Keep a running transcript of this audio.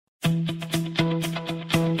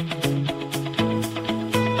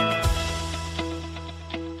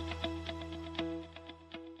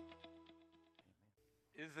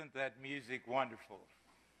wonderful.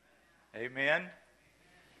 Amen.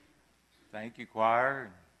 Thank you, choir,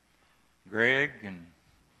 and Greg, and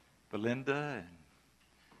Belinda, and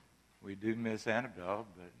we do miss Annabelle,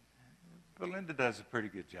 but Belinda does a pretty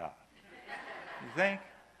good job. You think?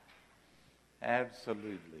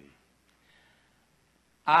 Absolutely.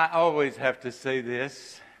 I always have to say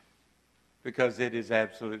this because it is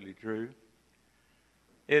absolutely true.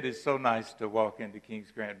 It is so nice to walk into Kings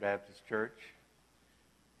Grant Baptist Church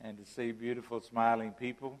and to see beautiful, smiling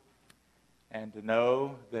people, and to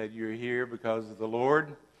know that you're here because of the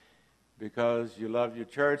Lord, because you love your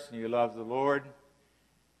church and you love the Lord.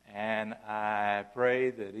 And I pray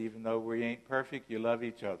that even though we ain't perfect, you love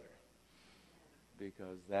each other,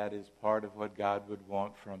 because that is part of what God would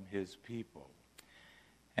want from His people.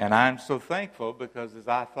 And I'm so thankful because as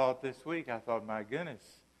I thought this week, I thought, my goodness,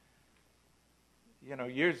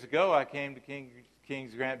 years ago I came to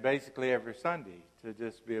Kings Grant basically every Sunday to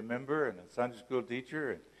just be a member and a Sunday school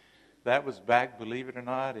teacher. And that was back, believe it or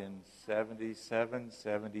not, in 77,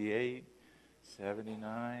 78,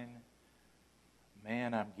 79.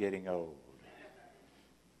 Man, I'm getting old.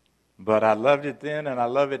 But I loved it then and I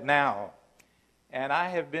love it now. And I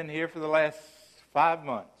have been here for the last 5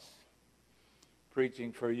 months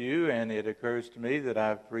preaching for you, and it occurs to me that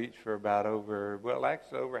I've preached for about over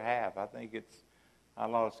half. I think I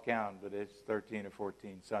lost count, but it's 13 or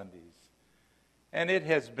 14 Sundays. And it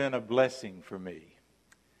has been a blessing for me.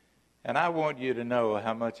 And I want you to know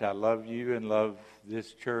how much I love you and love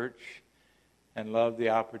this church and love the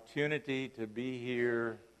opportunity to be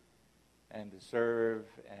here and to serve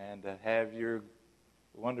and to have your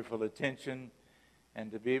wonderful attention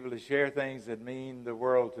and to be able to share things that mean the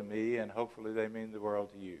world to me, and hopefully they mean the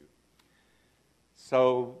world to you.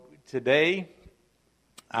 So today,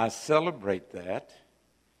 I celebrate that.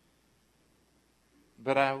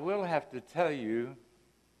 But I will have to tell you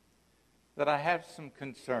that I have some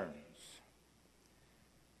concerns.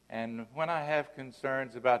 And when I have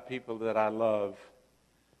concerns about people that I love,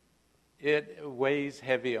 it weighs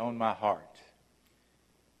heavy on my heart.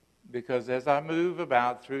 Because as I move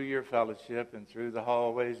about through your fellowship and through the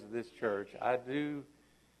hallways of this church, I do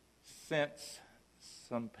sense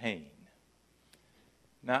some pain.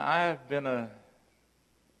 Now, I have been a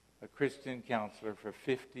Christian counselor for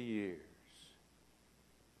 50 years.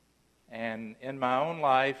 And in my own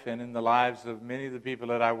life and in the lives of many of the people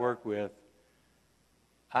that I work with,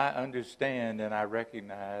 I understand and I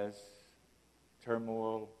recognize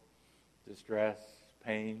turmoil, distress,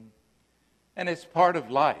 pain, and it's part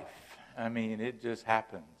of life. I mean, it just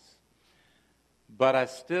happens. But I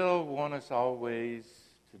still want us always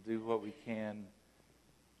to do what we can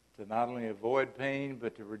to not only avoid pain,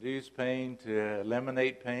 but to reduce pain, to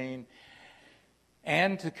eliminate pain,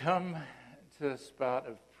 and to come to a spot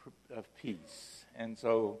of peace. And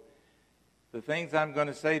so the things I'm going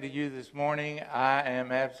to say to you this morning, I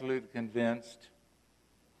am absolutely convinced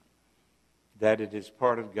that it is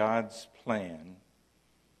part of God's plan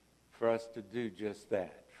for us to do just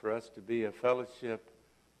that, for us to be a fellowship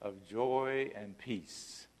of joy and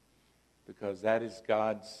peace, because that is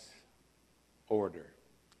God's order.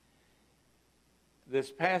 This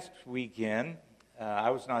past weekend, I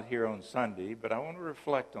was not here on Sunday, but I want to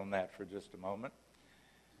reflect on that for just a moment.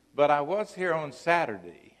 But I was here on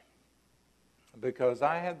Saturday because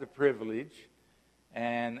I had the privilege,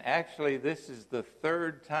 and actually this is the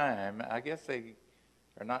third time, I guess they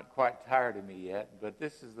are not quite tired of me yet, but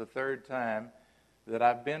this is the third time that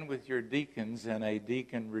I've been with your deacons in a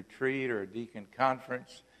deacon retreat or a deacon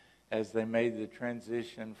conference as they made the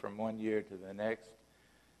transition from one year to the next.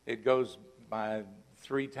 It goes by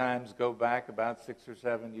 3 times, go back about 6 or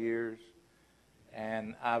 7 years.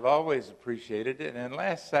 And I've always appreciated it. And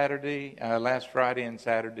last Friday and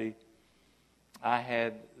Saturday, I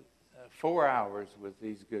had 4 hours with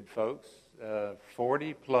these good folks,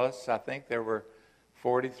 40 plus. I think there were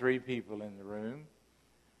 43 people in the room.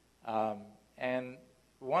 And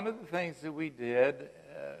one of the things that we did,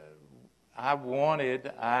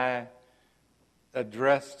 I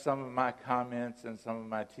addressed some of my comments and some of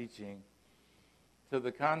my teaching to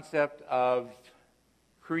the concept of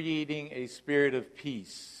creating a spirit of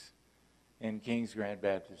peace in Kings Grant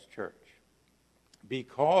Baptist Church.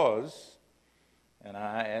 Because, and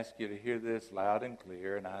I ask you to hear this loud and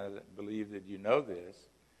clear, and I believe that you know this,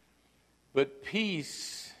 but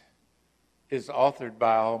peace is authored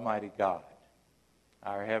by Almighty God,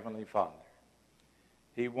 our Heavenly Father.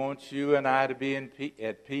 He wants you and I to be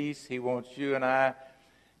at peace. He wants you and I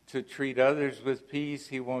to treat others with peace.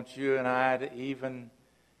 He wants you and I to even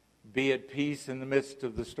be at peace in the midst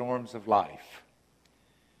of the storms of life.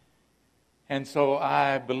 And so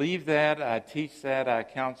I believe that, I teach that, I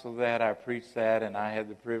counsel that, I preach that, and I had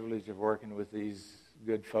the privilege of working with these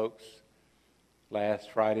good folks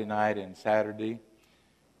last Friday night and Saturday.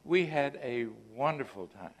 We had a wonderful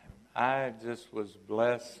time. I just was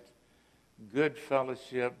blessed. Good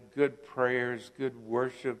fellowship, good prayers, good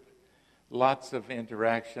worship, lots of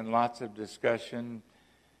interaction, lots of discussion.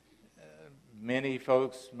 Many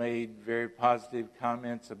folks made very positive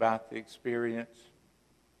comments about the experience.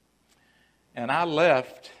 And I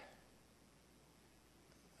left.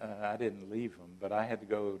 I didn't leave them, but I had to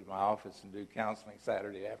go to my office and do counseling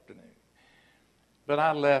Saturday afternoon. But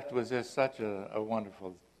I left with just such a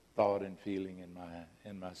wonderful thought and feeling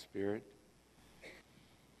in my spirit.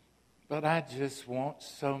 But I just want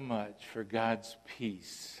so much for God's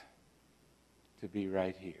peace to be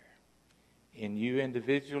right here. In you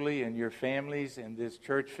individually, in your families, in this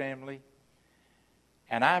church family.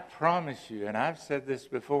 And I promise you, and I've said this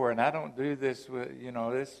before, and I don't do this with,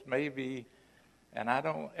 this may be, and I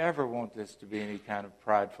don't ever want this to be any kind of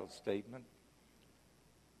prideful statement,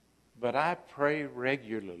 but I pray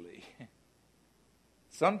regularly,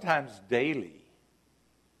 sometimes daily,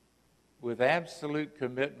 with absolute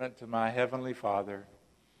commitment to my Heavenly Father,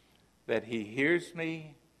 that He hears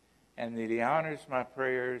me and that He honors my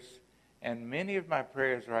prayers. And many of my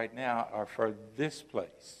prayers right now are for this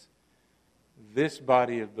place, this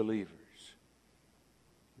body of believers,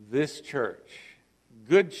 this church,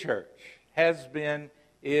 good church, has been,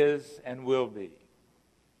 is, and will be.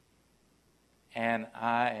 And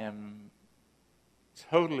I am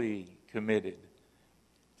totally committed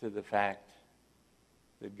to the fact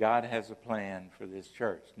that God has a plan for this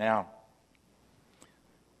church. Now,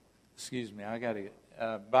 excuse me, I got to,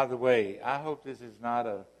 by the way, I hope this is not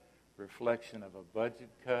a reflection of a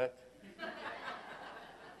budget cut.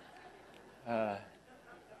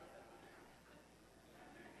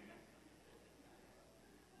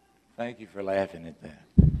 Thank you for laughing at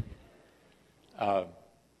that.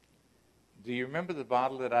 Do you remember the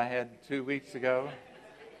bottle that I had 2 weeks ago?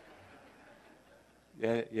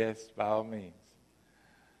 Yeah, yes, by all means.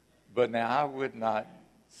 But now I would not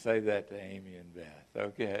say that to Amy and Beth,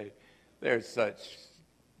 okay? They're such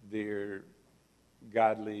dear,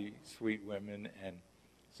 godly, sweet women, and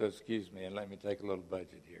so excuse me, and let me take a little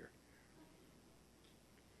budget here.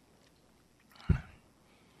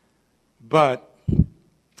 But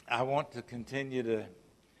I want to continue to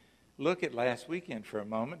look at last weekend for a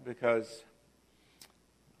moment because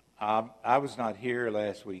I was not here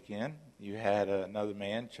last weekend. You had another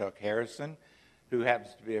man, Chuck Harrison, who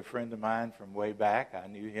happens to be a friend of mine from way back. I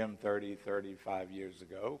knew him 35 years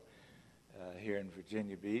ago here in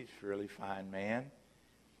Virginia Beach, really fine man.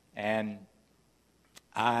 And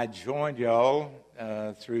I joined y'all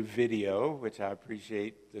through video, which I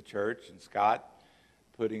appreciate the church and Scott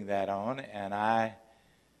putting that on. And I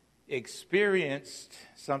experienced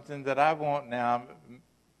something that I want now.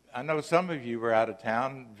 I know some of you were out of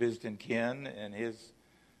town visiting Ken and his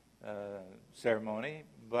ceremony,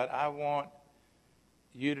 but I want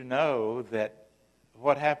you to know that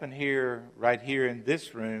what happened here, right here in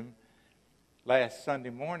this room, last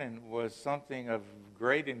Sunday morning was something of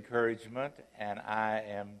great encouragement, and I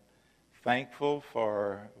am thankful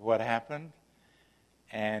for what happened.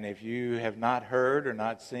 And if you have not heard or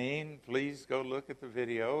not seen, please go look at the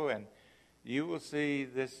video, and you will see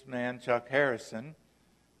this man, Chuck Harrison,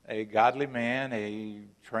 a godly man, a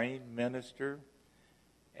trained minister,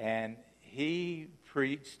 and he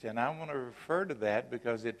preached, and I want to refer to that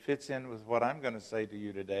because it fits in with what I'm going to say to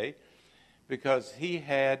you today, because he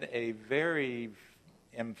had a very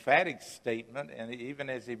emphatic statement, and even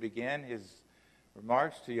as he began his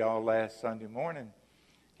remarks to y'all last Sunday morning,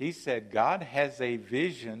 he said, God has a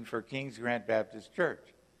vision for Kings Grant Baptist Church.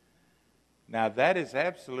 Now, that is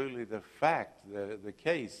absolutely the fact, the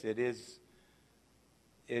case. It is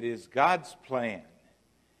God's plan.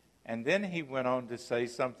 And then he went on to say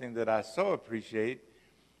something that I so appreciate.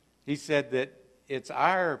 He said that it's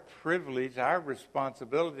our privilege, our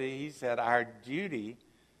responsibility, he said, our duty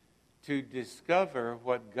to discover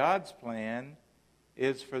what God's plan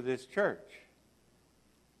is for this church.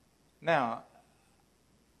 Now,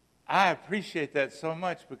 I appreciate that so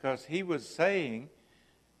much because he was saying,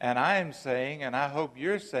 and I am saying, and I hope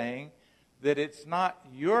you're saying, that it's not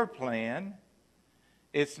your plan,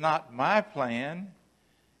 it's not my plan,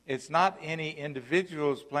 it's not any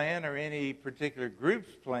individual's plan or any particular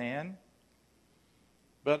group's plan,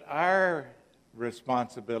 but our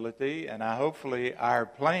responsibility, and hopefully our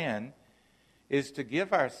plan, is to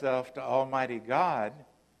give ourselves to Almighty God,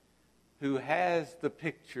 who has the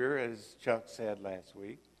picture, as Chuck said last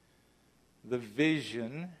week, the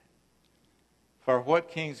vision for what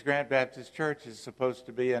Kings Grant Baptist Church is supposed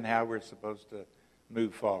to be and how we're supposed to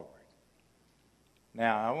move forward.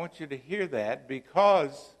 Now, I want you to hear that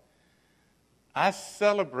because I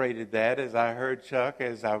celebrated that as I heard Chuck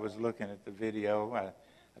as I was looking at the video. I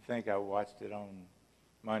think I watched it on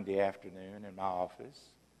Monday afternoon in my office.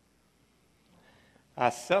 I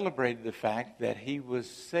celebrated the fact that he was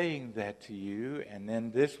saying that to you. And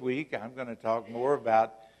then this week I'm going to talk more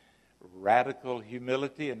about radical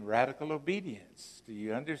humility and radical obedience. Do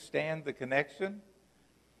you understand the connection?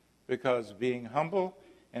 Because being humble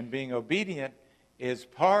and being obedient is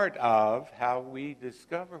part of how we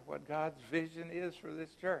discover what God's vision is for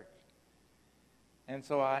this church. And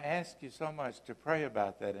so I ask you so much to pray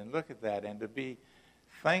about that and look at that and to be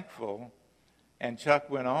thankful. And Chuck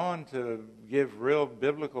went on to give real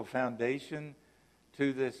biblical foundation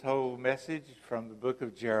to this whole message from the book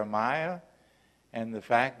of Jeremiah and the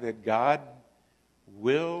fact that God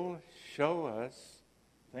will show us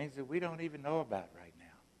things that we don't even know about right now.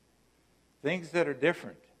 Things that are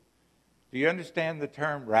different. Do you understand the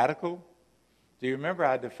term radical? Do you remember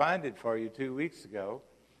I defined it for you 2 weeks ago?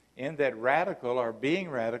 In that radical or being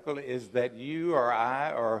radical is that you or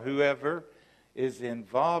I or whoever is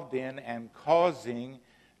involved in and causing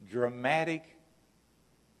dramatic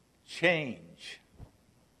change.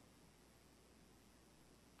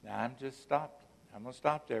 Now I'm going to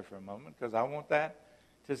stop there for a moment because I want that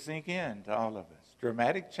to sink in to all of us.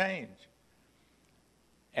 Dramatic change.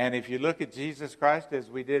 And if you look at Jesus Christ as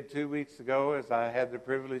we did 2 weeks ago as I had the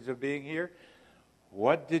privilege of being here,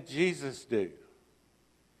 what did Jesus do?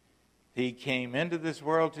 He came into this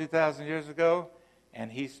world 2,000 years ago and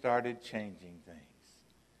he started changing things.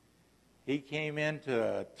 He came into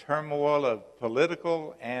a turmoil of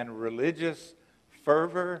political and religious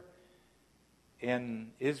fervor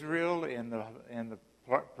in Israel, in the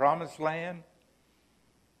promised land,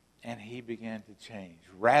 and he began to change,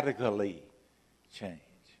 radically change.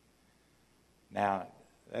 Now,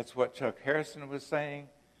 that's what Chuck Harrison was saying.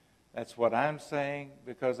 That's what I'm saying,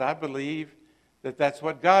 because I believe that that's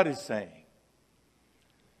what God is saying.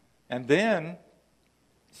 And then,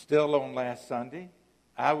 still on last Sunday,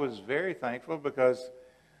 I was very thankful because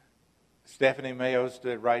Stephanie Mayo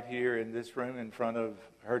stood right here in this room in front of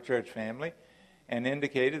her church family and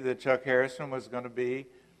indicated that Chuck Harrison was going to be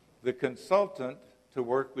the consultant to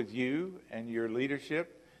work with you and your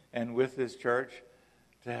leadership and with this church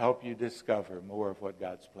to help you discover more of what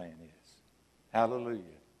God's plan is. Hallelujah.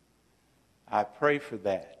 I pray for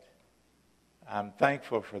that. I'm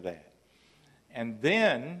thankful for that. And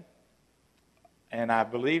then, and I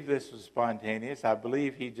believe this was spontaneous, I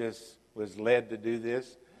believe he just was led to do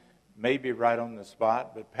this, maybe right on the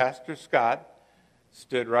spot, but Pastor Scott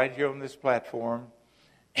stood right here on this platform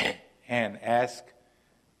and asked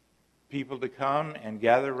people to come and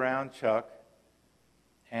gather around Chuck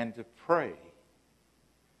and to pray.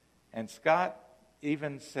 And Scott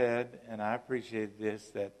even said, and I appreciate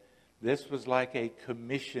this, that this was like a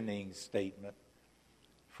commissioning statement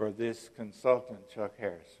for this consultant, Chuck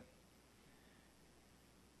Harrison.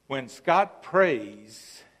 When Scott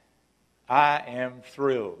prays, I am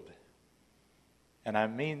thrilled. And I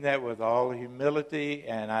mean that with all humility,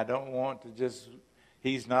 and I don't want to just,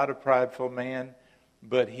 he's not a prideful man,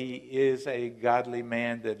 but he is a godly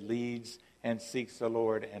man that leads and seeks the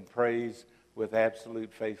Lord and prays with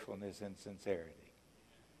absolute faithfulness and sincerity.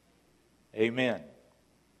 Amen.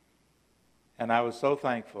 And I was so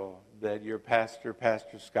thankful that your pastor,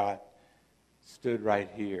 Pastor Scott, stood right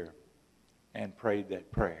here and prayed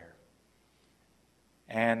that prayer.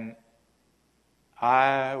 And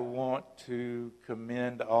I want to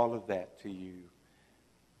commend all of that to you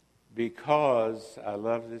because I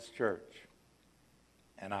love this church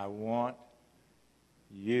and I want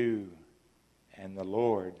you and the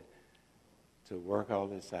Lord to work all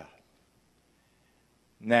this out.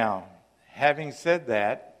 Now, having said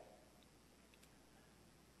that,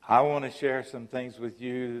 I want to share some things with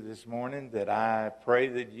you this morning that I pray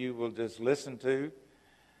that you will just listen to.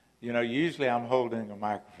 You know, usually I'm holding a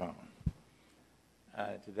microphone.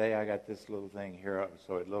 Today I got this little thing here,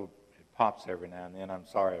 so it pops every now and then. I'm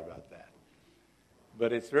sorry about that.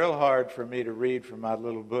 But it's real hard for me to read from my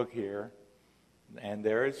little book here. And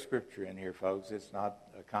there is scripture in here, folks. It's not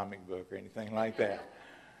a comic book or anything like that.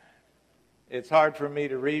 It's hard for me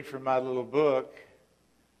to read from my little book.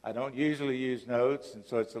 I don't usually use notes, and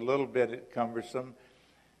so it's a little bit cumbersome.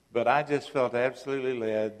 But I just felt absolutely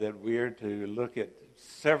led that we're to look at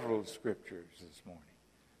several scriptures this morning.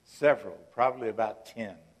 Several, probably about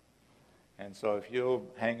 10. And so if you'll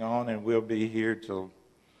hang on, and we'll be here till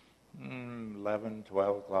 11,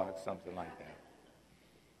 12 o'clock, something like that.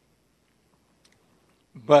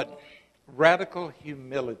 But radical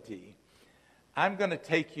humility, I'm going to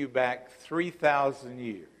take you back 3,000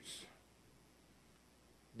 years.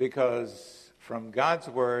 Because from God's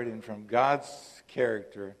Word and from God's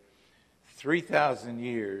character, 3,000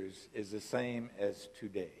 years is the same as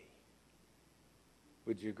today.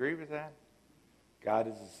 Would you agree with that? God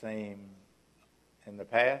is the same in the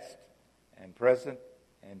past and present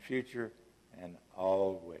and future and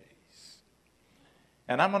always.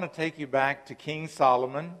 And I'm going to take you back to King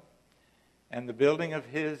Solomon and the building of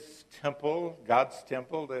his temple, God's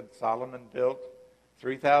temple that Solomon built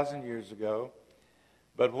 3,000 years ago.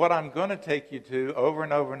 But what I'm going to take you to over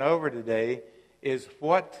and over and over today is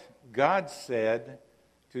what God said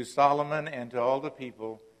to Solomon and to all the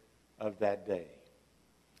people of that day.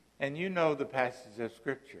 And you know the passage of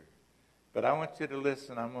Scripture, but I want you to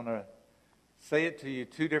listen. I'm going to say it to you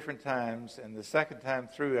 2 different times, and the second time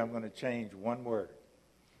through I'm going to change one word.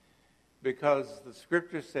 Because the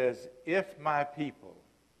Scripture says, if my people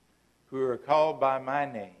who are called by my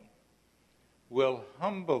name will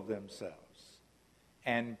humble themselves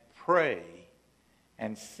and pray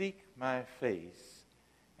and seek my face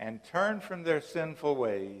and turn from their sinful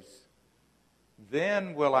ways,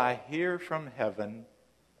 then will I hear from heaven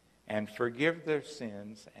and forgive their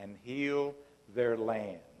sins and heal their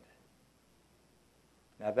land.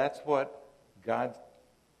 Now that's what God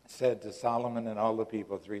said to Solomon and all the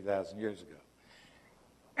people 3,000 years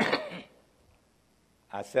ago.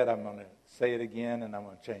 I said I'm going to say it again, and I'm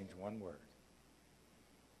going to change one word.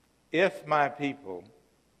 If my people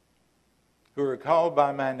who are called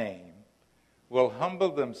by my name will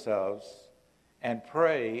humble themselves and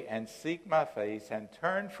pray and seek my face and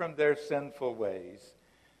turn from their sinful ways,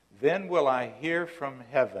 then will I hear from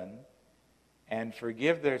heaven and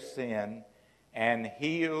forgive their sin and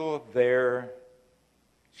heal their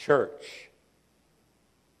church.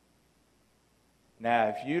 Now,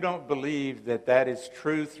 if you don't believe that that is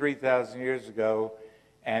true 3,000 years ago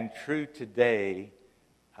and true today,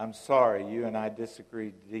 I'm sorry, you and I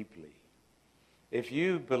disagree deeply. If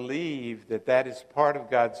you believe that that is part of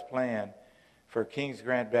God's plan for Kings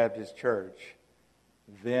Grant Baptist Church,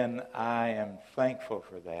 then I am thankful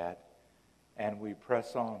for that, and we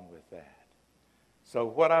press on with that. So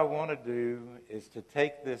what I want to do is to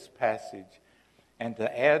take this passage and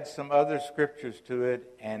to add some other scriptures to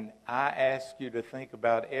it, and I ask you to think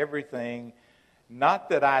about everything, not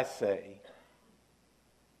that I say,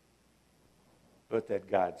 but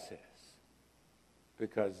that God says.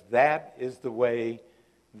 Because that is the way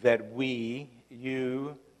that we,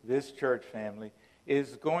 you, this church family,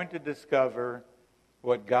 is going to discover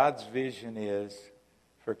what God's vision is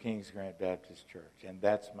for Kings Grant Baptist Church. And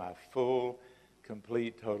that's my full,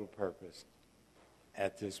 complete, total purpose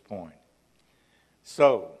at this point.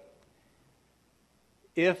 So,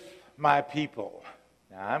 if my people,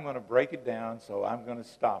 now I'm going to break it down, so I'm going to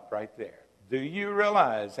stop right there. Do you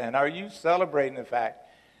realize, and are you celebrating the fact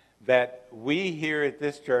that we here at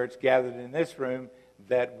this church, gathered in this room,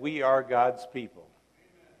 that we are God's people?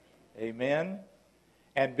 Amen?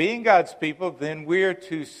 And being God's people, then we're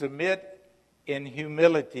to submit in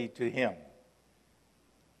humility to Him.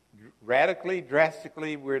 Radically,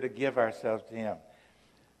 drastically, we're to give ourselves to Him.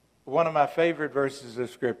 One of my favorite verses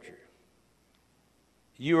of Scripture.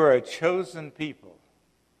 You are a chosen people,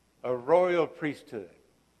 a royal priesthood,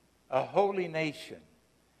 a holy nation.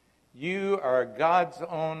 You are God's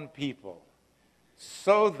own people,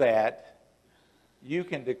 so that you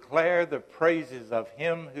can declare the praises of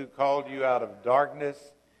Him who called you out of darkness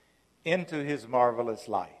into His marvelous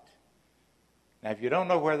light. Now, if you don't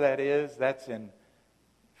know where that is, that's in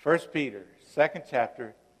 1 Peter, 2nd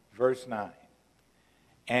chapter, verse 9.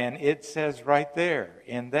 And it says right there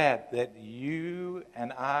in that you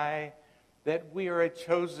and I, that we are a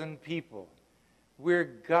chosen people. We're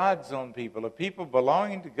God's own people, a people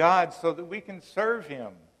belonging to God so that we can serve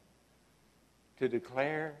Him, to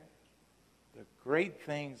declare the great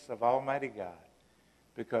things of Almighty God,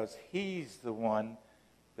 because He's the one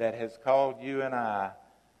that has called you and I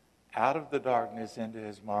out of the darkness into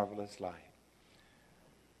His marvelous light.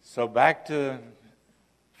 So back to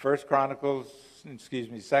 2 Chronicles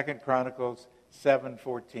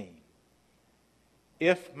 7:14.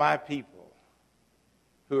 If my people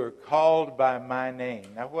who are called by my name.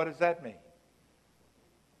 Now what does that mean?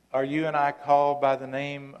 Are you and I called by the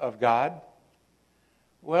name of God?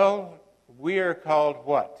 Well, we are called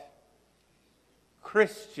what?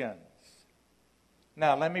 Christians.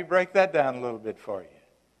 Now let me break that down a little bit for you.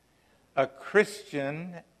 A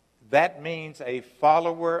Christian, that means a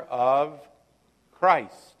follower of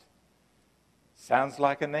Christ. Sounds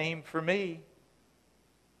like a name for me.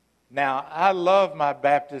 Now, I love my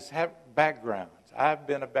Baptist backgrounds. I've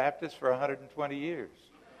been a Baptist for 120 years.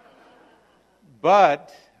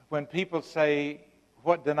 But when people say,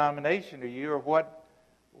 what denomination are you, or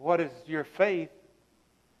what is your faith,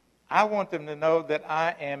 I want them to know that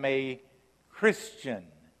I am a Christian.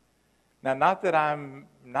 Now, not that I'm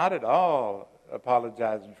not at all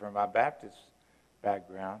apologizing for my Baptist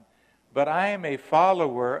background, but I am a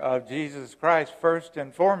follower of Jesus Christ first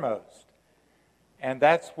and foremost. And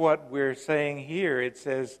that's what we're saying here. It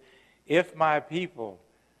says, if my people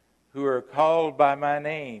who are called by my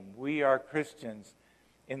name, we are Christians.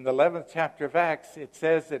 In the 11th chapter of Acts, it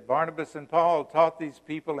says that Barnabas and Paul taught these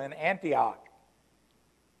people in Antioch.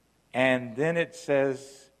 And then it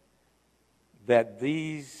says that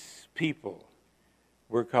these people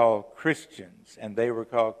were called Christians, and they were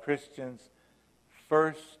called Christians.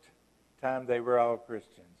 First time they were all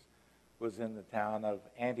Christians was in the town of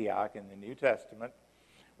Antioch in the New Testament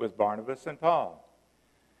with Barnabas and Paul.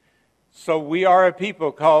 So we are a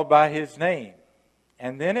people called by his name.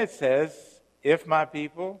 And then it says, if my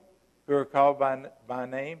people who are called by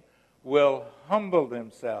name will humble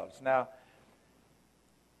themselves. Now,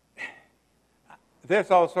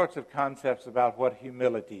 there's all sorts of concepts about what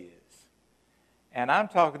humility is. And I'm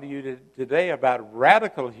talking to you today about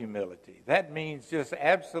radical humility. That means just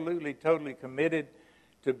absolutely, totally committed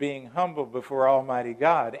to being humble before Almighty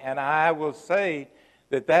God. And I will say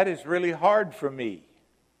that that is really hard for me.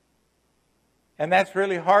 And that's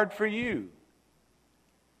really hard for you.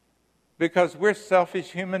 Because we're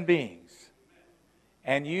selfish human beings.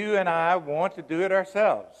 And you and I want to do it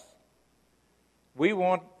ourselves. We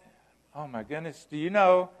want, oh my goodness, do you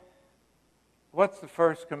know, what's the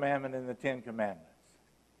first commandment in the 10 Commandments?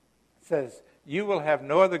 It says, you will have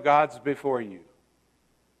no other gods before you.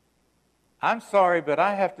 I'm sorry, but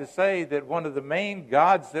I have to say that one of the main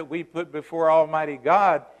gods that we put before Almighty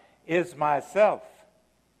God is myself.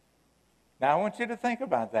 Now, I want you to think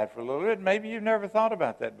about that for a little bit. Maybe you've never thought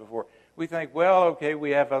about that before. We think, well, okay, we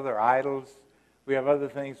have other idols. We have other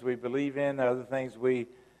things we believe in, other things we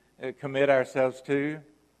commit ourselves to.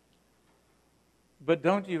 But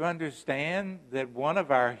don't you understand that one of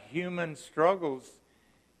our human struggles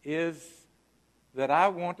is that I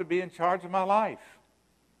want to be in charge of my life?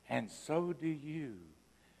 And so do you.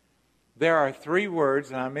 There are 3 words,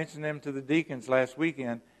 and I mentioned them to the deacons last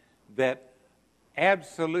weekend, that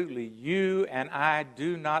absolutely you and I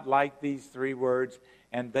do not like these 3 words,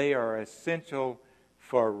 and they are essential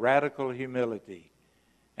for radical humility.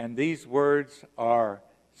 And these words are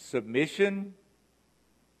submission,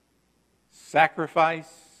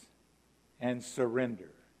 sacrifice, and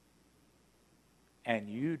surrender. And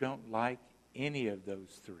you don't like any of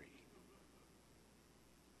those 3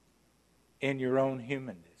 in your own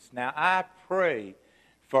humanness. Now, I pray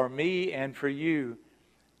for me and for you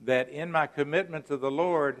that in my commitment to the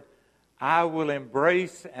Lord, I will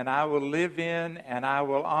embrace and I will live in and I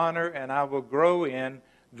will honor and I will grow in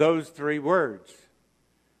those 3 words.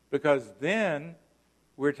 Because then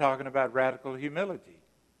we're talking about radical humility.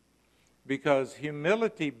 Because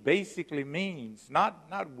humility basically means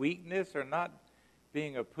not weakness or not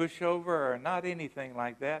being a pushover or not anything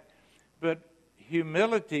like that, but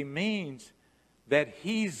humility means that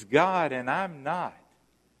he's God and I'm not.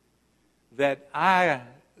 That I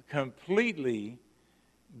completely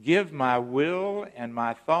give my will and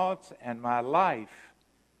my thoughts and my life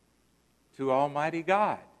to Almighty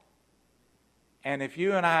God. And if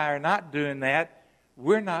you and I are not doing that,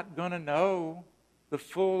 we're not going to know the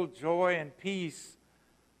full joy and peace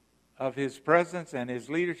of his presence and his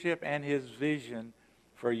leadership and his vision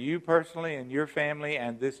for you personally and your family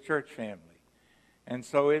and this church family. And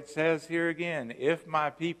so it says here again, if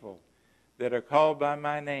my people that are called by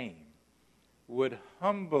my name would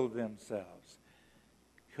humble themselves,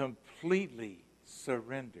 completely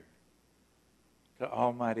surrender to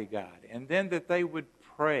Almighty God, and then that they would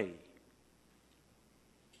pray.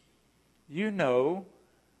 You know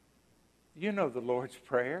the Lord's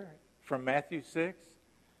Prayer from Matthew 6.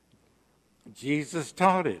 Jesus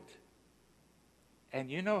taught it. And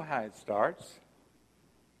you know how it starts.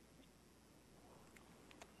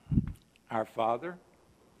 Our Father,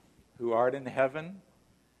 who art in heaven,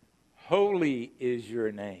 holy is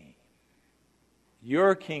your name.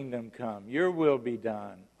 Your kingdom come, your will be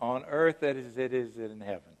done on earth as it is in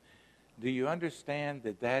heaven. Do you understand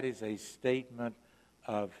that that is a statement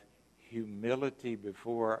of humility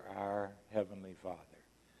before our Heavenly Father?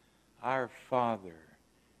 Our Father,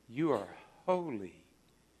 you are holy.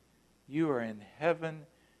 You are in heaven.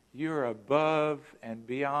 You are above and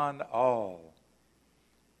beyond all.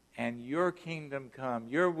 And your kingdom come,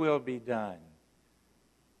 your will be done.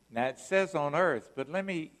 Now it says on earth, but let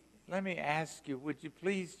me let me ask you, would you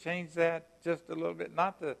please change that just a little bit?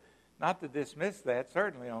 Not to dismiss that,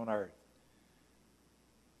 certainly on earth.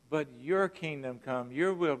 But your kingdom come,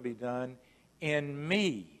 your will be done in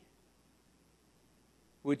me.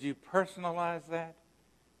 Would you personalize that?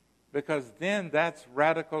 Because then that's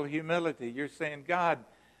radical humility. You're saying, God,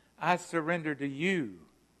 I surrender to you.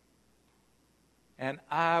 And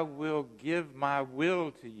I will give my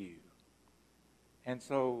will to you. And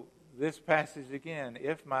so this passage again,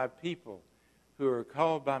 if my people who are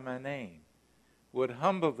called by my name would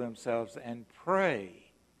humble themselves and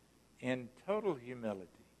pray in total humility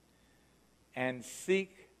and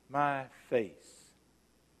seek my face.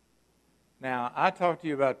 Now, I talked to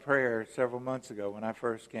you about prayer several months ago when I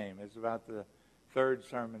first came. It was about the third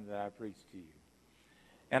sermon that I preached to you.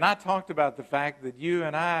 And I talked about the fact that you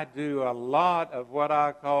and I do a lot of what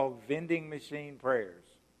I call vending machine prayers.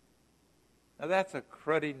 Now, that's a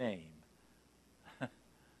cruddy name.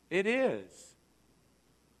 It is.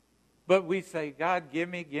 But we say, God, give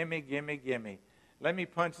me, give me, give me, give me. Let me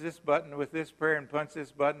punch this button with this prayer and punch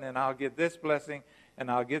this button, and I'll get this blessing,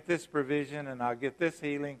 and I'll get this provision, and I'll get this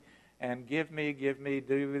healing, and give me,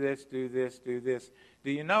 do this, do this, do this.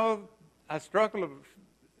 Do you know, I struggle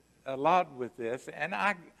a lot with this, and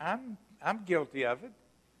I'm guilty of it.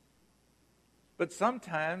 But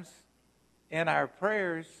sometimes in our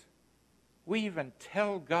prayers, we even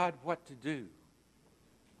tell God what to do.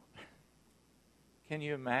 Can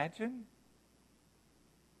you imagine?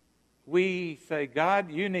 We say, God,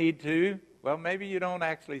 you need to. Well, maybe you don't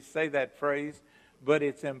actually say that phrase, but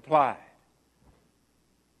it's implied.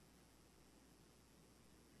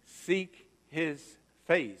 Seek his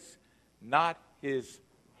face, not his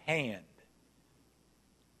hand.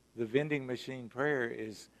 The vending machine prayer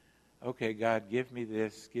is, okay, God, give me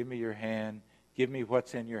this. Give me your hand. Give me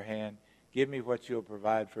what's in your hand. Give me what you'll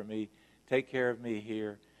provide for me. Take care of me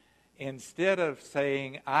here. Instead of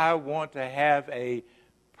saying, I want to have a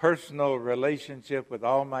personal relationship with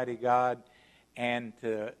Almighty God and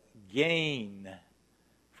to gain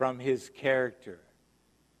from his character,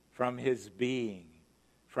 from his being,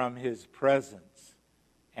 from his presence,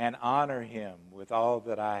 and honor him with all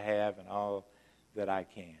that I have and all that I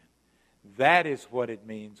can. That is what it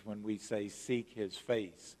means when we say seek his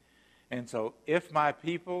face. And so if my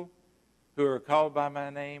people who are called by my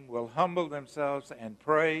name will humble themselves and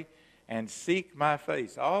pray and seek my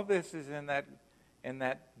face. All this is in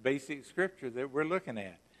that basic scripture that we're looking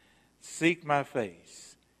at. Seek my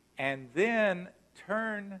face. And then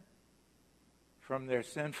turn from their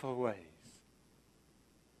sinful ways.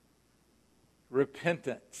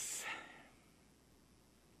 Repentance.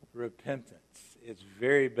 Repentance. It's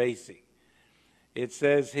very basic. It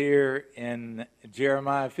says here in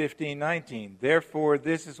Jeremiah 15:19, therefore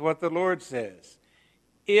this is what the Lord says,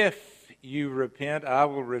 if you repent, I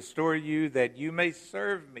will restore you that you may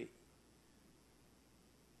serve me.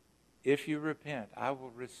 If you repent, I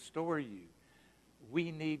will restore you.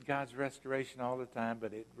 We need God's restoration all the time,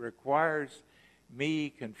 but it requires me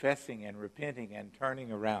confessing and repenting and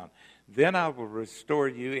turning around. Then I will restore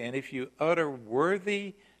you, and if you utter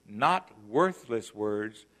worthy, not worthless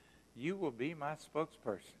words, you will be my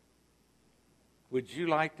spokesperson. Would you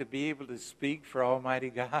like to be able to speak for Almighty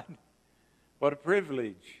God? What a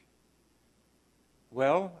privilege.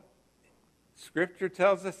 Well, Scripture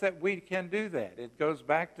tells us that we can do that. It goes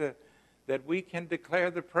back to that we can declare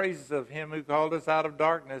the praises of him who called us out of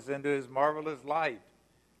darkness into his marvelous light.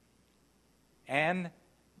 And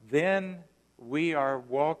then we are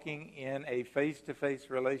walking in a face-to-face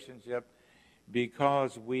relationship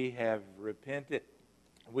because we have repented.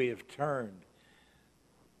 We have turned.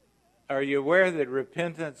 Are you aware that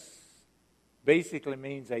repentance basically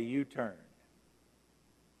means a U-turn?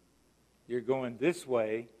 You're going this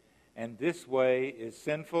way, and this way is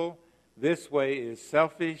sinful, this way is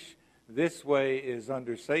selfish, this way is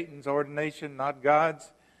under Satan's ordination, not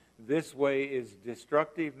God's. This way is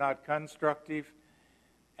destructive, not constructive.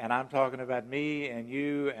 And I'm talking about me and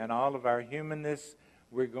you and all of our humanness.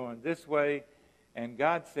 We're going this way. And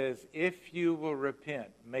God says, if you will repent,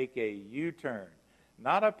 make a U-turn.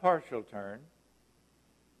 Not a partial turn,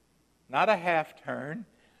 not a half turn,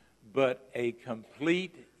 but a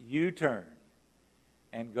complete U-turn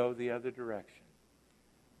and go the other direction.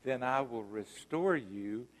 Then I will restore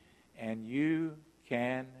you and you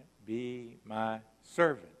can be my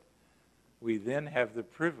servant. We then have the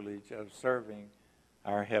privilege of serving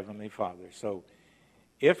our Heavenly Father. So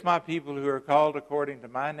if my people who are called according to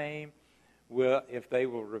my name will, if they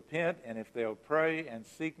will repent and if they'll pray and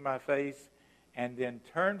seek my face and then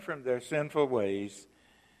turn from their sinful ways,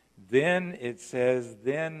 then it says,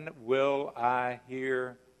 then will I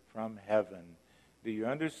hear from heaven. Do you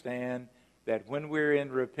understand that when we're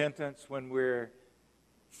in repentance, when we're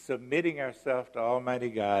submitting ourselves to Almighty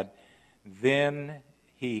God, then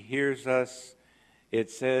He hears us? It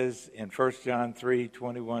says in 1 John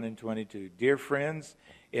 3:21 and 22, "Dear friends,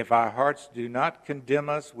 if our hearts do not condemn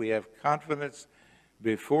us, we have confidence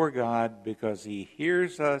before God because He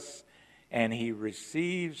hears us and He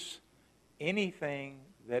receives anything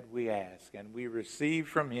that we ask. And we receive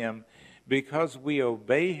from Him because we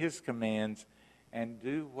obey His commands and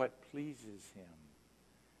do what pleases Him."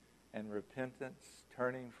 And repentance,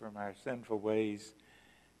 turning from our sinful ways,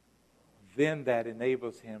 then that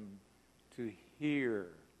enables Him to hear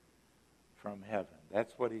from heaven.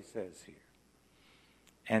 That's what He says here.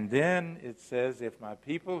 And then it says, if my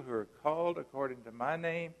people who are called according to my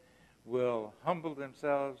name will humble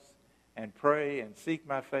themselves and pray and seek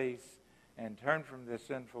my face and turn from their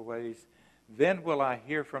sinful ways, then will I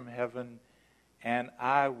hear from heaven and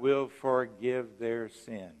I will forgive their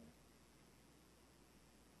sin.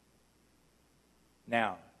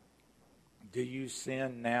 Now, do you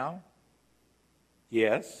sin now?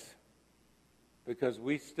 Yes. Because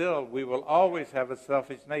we will always have a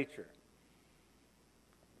selfish nature.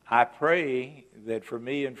 I pray that for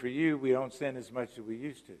me and for you, we don't sin as much as we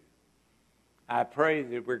used to. I pray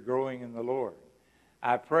that we're growing in the Lord.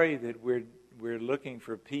 I pray that we're looking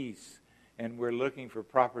for peace and we're looking for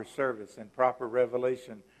proper service and proper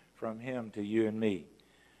revelation from Him to you and me.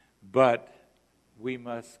 But we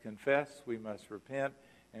must confess, we must repent,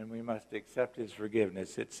 and we must accept His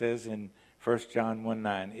forgiveness. It says in 1 John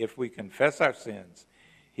 1:9, if we confess our sins,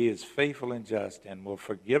 He is faithful and just and will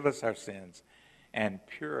forgive us our sins and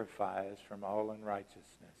purify us from all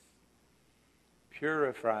unrighteousness.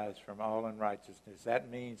 Purify us from all unrighteousness. That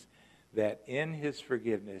means that in His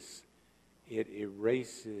forgiveness, it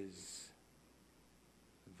erases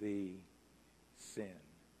the sin.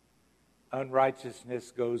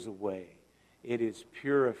 Unrighteousness goes away. It is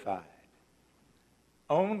purified.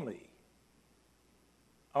 Only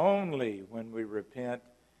when we repent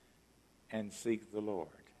and seek the Lord.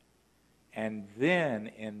 And then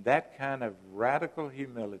in that kind of radical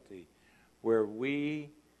humility where we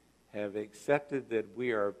have accepted that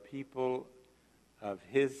we are people of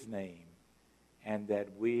His name and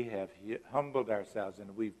that we have humbled ourselves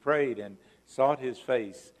and we've prayed and sought His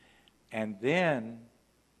face, and then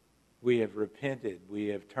we have repented, we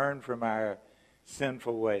have turned from our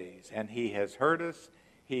sinful ways, and He has heard us,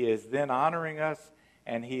 He is then honoring us,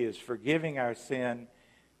 and He is forgiving our sin,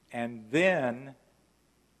 and then,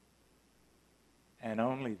 and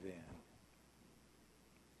only then,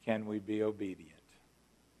 can we be obedient.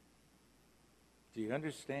 Do you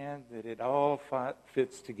understand that it all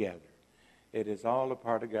fits together? It is all a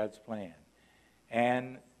part of God's plan.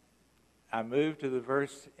 And I move to the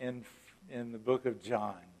verse in the book of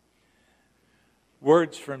John.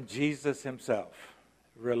 Words from Jesus Himself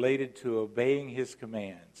related to obeying His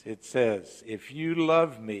commands. It says, if you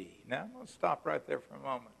love me. Now I'm going to stop right there for a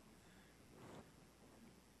moment.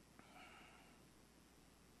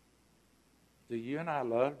 Do you and I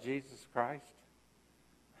love Jesus Christ?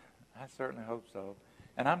 I certainly hope so.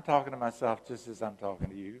 And I'm talking to myself just as I'm talking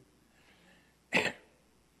to you.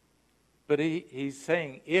 But he's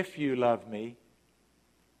saying, if you love me,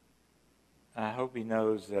 I hope He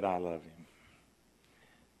knows that I love Him.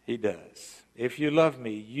 He does. If you love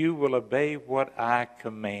me, you will obey what I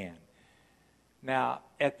command. Now,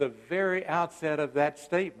 at the very outset of that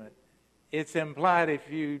statement, it's implied if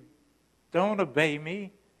you don't obey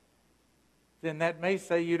me, then that may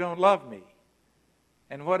say you don't love me.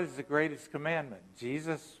 And what is the greatest commandment?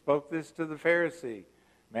 Jesus spoke this to the Pharisee,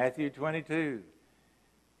 Matthew 22.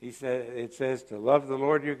 It says to love the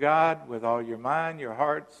Lord your God with all your mind, your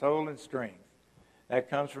heart, soul, and strength. That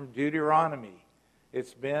comes from Deuteronomy.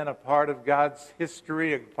 It's been a part of God's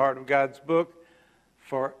history, a part of God's book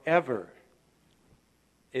forever.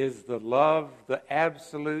 Is the love, the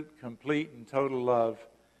absolute, complete, and total love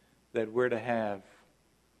that we're to have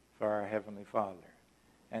for our Heavenly Father.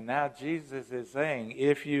 And now Jesus is saying,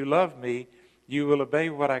 if you love me, you will obey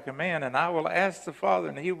what I command, and I will ask the Father,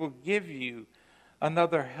 and He will give you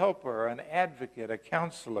another helper, an advocate, a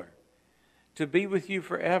counselor, to be with you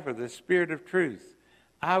forever, the Spirit of truth.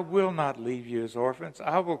 I will not leave you as orphans.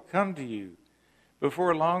 I will come to you.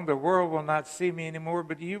 Before long, the world will not see me anymore,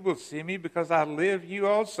 but you will see me because I live, you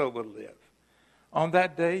also will live. On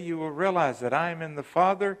that day, you will realize that I am in the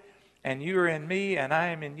Father, and you are in me, and I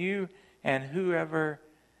am in you, and whoever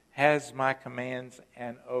has my commands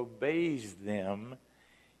and obeys them,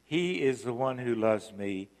 he is the one who loves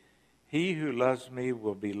me. He who loves me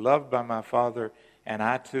will be loved by my Father, and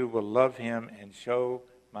I too will love him and show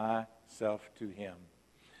myself to him.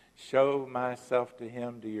 show myself to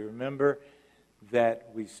him. Do you remember that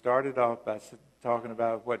we started off by talking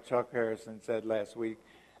about what Chuck Harrison said last week,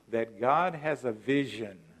 that God has a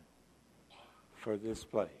vision for this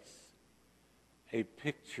place, a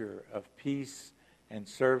picture of peace and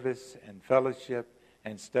service and fellowship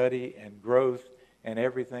and study and growth and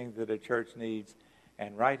everything that a church needs.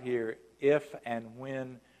 And right here, if and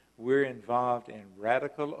when we're involved in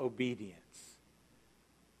radical obedience,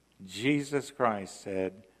 Jesus Christ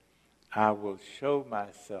said, I will show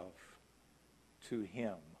myself to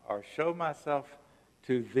him, or show myself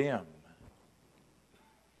to them.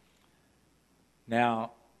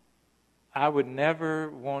 Now, I would never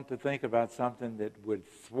want to think about something that would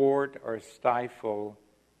thwart or stifle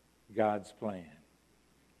God's plan.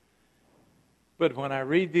 But when I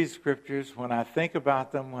read these scriptures, when I think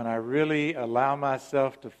about them, when I really allow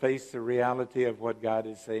myself to face the reality of what God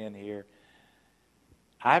is saying here,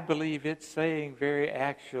 I believe it's saying very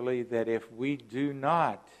actually that if we do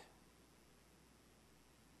not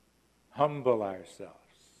humble ourselves,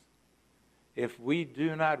 if we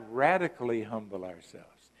do not radically humble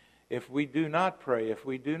ourselves, if we do not pray, if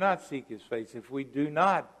we do not seek his face, if we do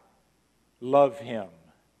not love him,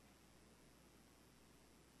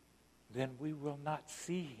 then we will not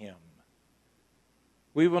see him.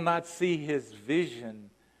 We will not see his vision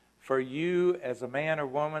for you as a man or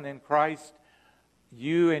woman in Christ,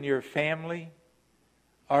 you and your family,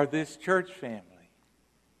 or this church family.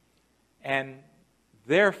 And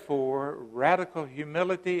therefore, radical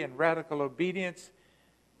humility and radical obedience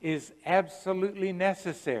is absolutely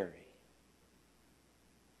necessary.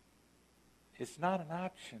 It's not an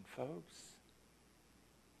option, folks.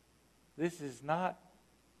 This is not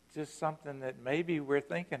just something that maybe we're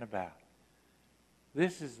thinking about.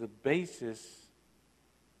 This is the basis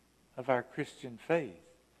of our Christian faith.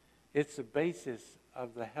 It's the basis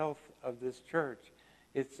of the health of this church.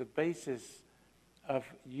 It's the basis of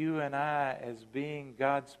you and I as being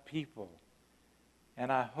God's people.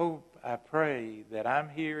 And I hope, I pray that I'm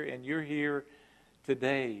here and you're here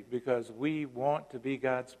today because we want to be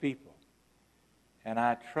God's people. And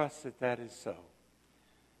I trust that that is so.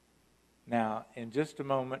 Now, in just a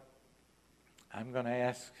moment, I'm going to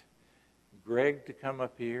ask Greg to come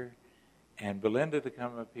up here and Belinda to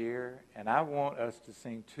come up here, and I want us to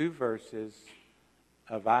sing 2 verses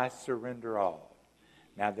of I Surrender All.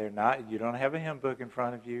 Now, they're not, you don't have a hymn book in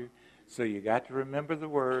front of you, so you got to remember the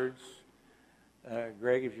words.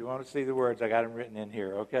 Greg, if you want to see the words, I got them written in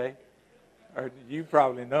here, okay? Or you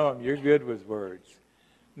probably know them. You're good with words.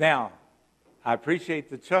 Now, I appreciate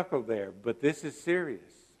the chuckle there, but this is serious.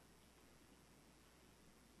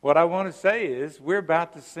 What I want to say is we're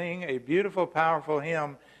about to sing a beautiful, powerful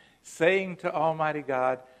hymn saying to Almighty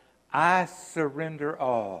God, I surrender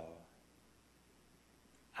all.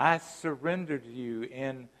 I surrender to you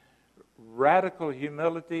in radical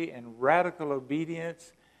humility and radical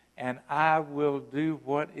obedience, and I will do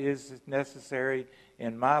what is necessary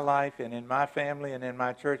in my life and in my family and in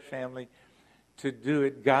my church family to do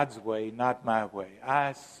it God's way, not my way.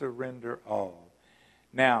 I surrender all.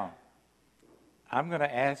 Now, I'm going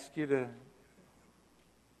to ask you to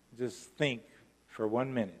just think for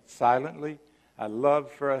 1 minute, silently. I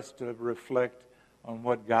love for us to reflect on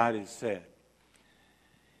what God has said.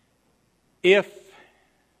 If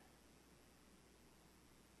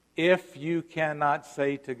you cannot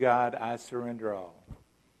say to God, I surrender all,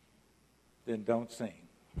 then don't sing.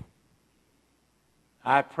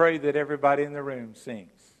 I pray that everybody in the room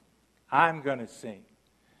sings. I'm going to sing.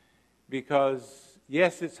 Because,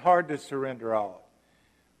 yes, it's hard to surrender all.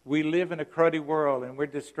 We live in a cruddy world and we're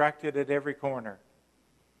distracted at every corner.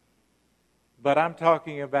 But I'm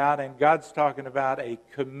talking about, and God's talking about, a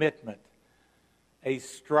commitment, a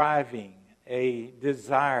striving, a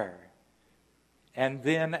desire, and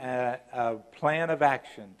then a plan of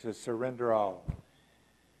action to surrender all.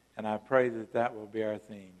 And I pray that that will be our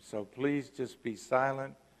theme. So please just be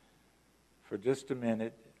silent for just a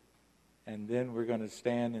minute, and then we're going to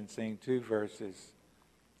stand and sing 2 verses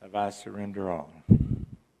of I Surrender All.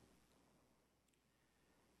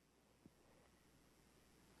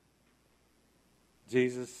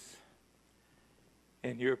 Jesus,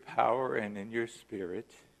 in your power and in your spirit,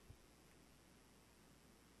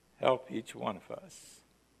 help each one of us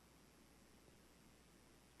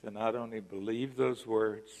to not only believe those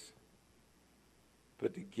words,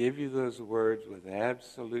 but to give you those words with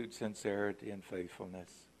absolute sincerity and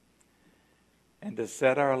faithfulness, and to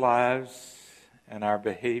set our lives and our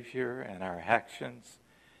behavior and our actions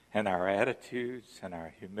and our attitudes and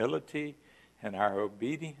our humility and our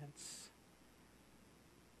obedience.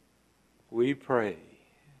 We pray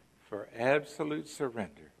for absolute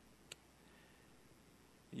surrender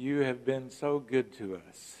You have been so good to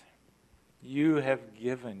us. You have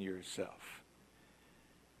given yourself.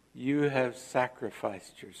 You have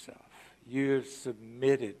sacrificed yourself. You have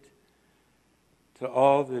submitted to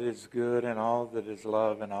all that is good and all that is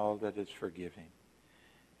love and all that is forgiving.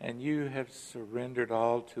 And you have surrendered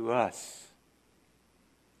all to us.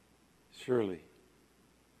 Surely,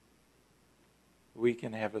 we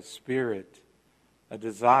can have a spirit, a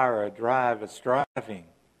desire, a drive, a striving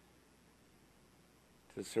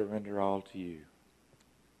to surrender all to you.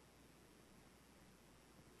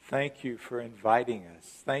 Thank you for inviting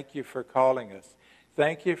us. Thank you for calling us.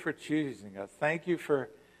 Thank you for choosing us. Thank you for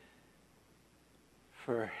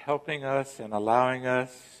helping us and allowing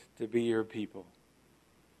us to be your people.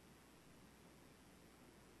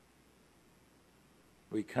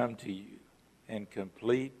 We come to you in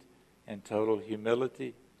complete and total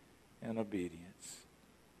humility and obedience.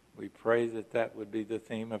 We pray that that would be the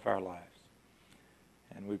theme of our lives.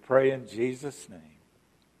 And we pray in Jesus' name.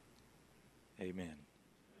 Amen.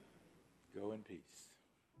 Go in peace.